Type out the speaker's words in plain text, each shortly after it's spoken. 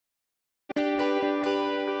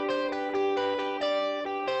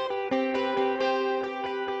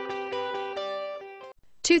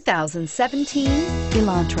2017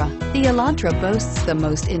 Elantra. The Elantra boasts the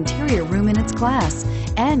most interior room in its class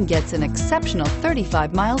and gets an exceptional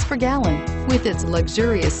 35 miles per gallon. With its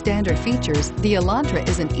luxurious standard features, the Elantra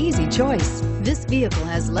is an easy choice. This vehicle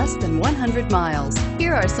has less than 100 miles.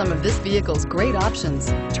 Here are some of this vehicle's great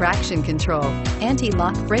options: traction control,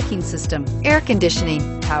 anti-lock braking system, air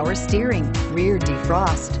conditioning, power steering, rear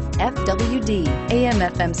defrost, FWD,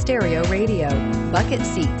 AM/FM stereo radio, bucket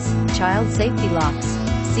seats, child safety locks,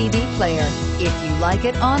 CD player. If you like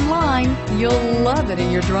it online, you'll love it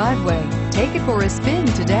in your driveway. Take it for a spin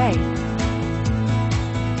today.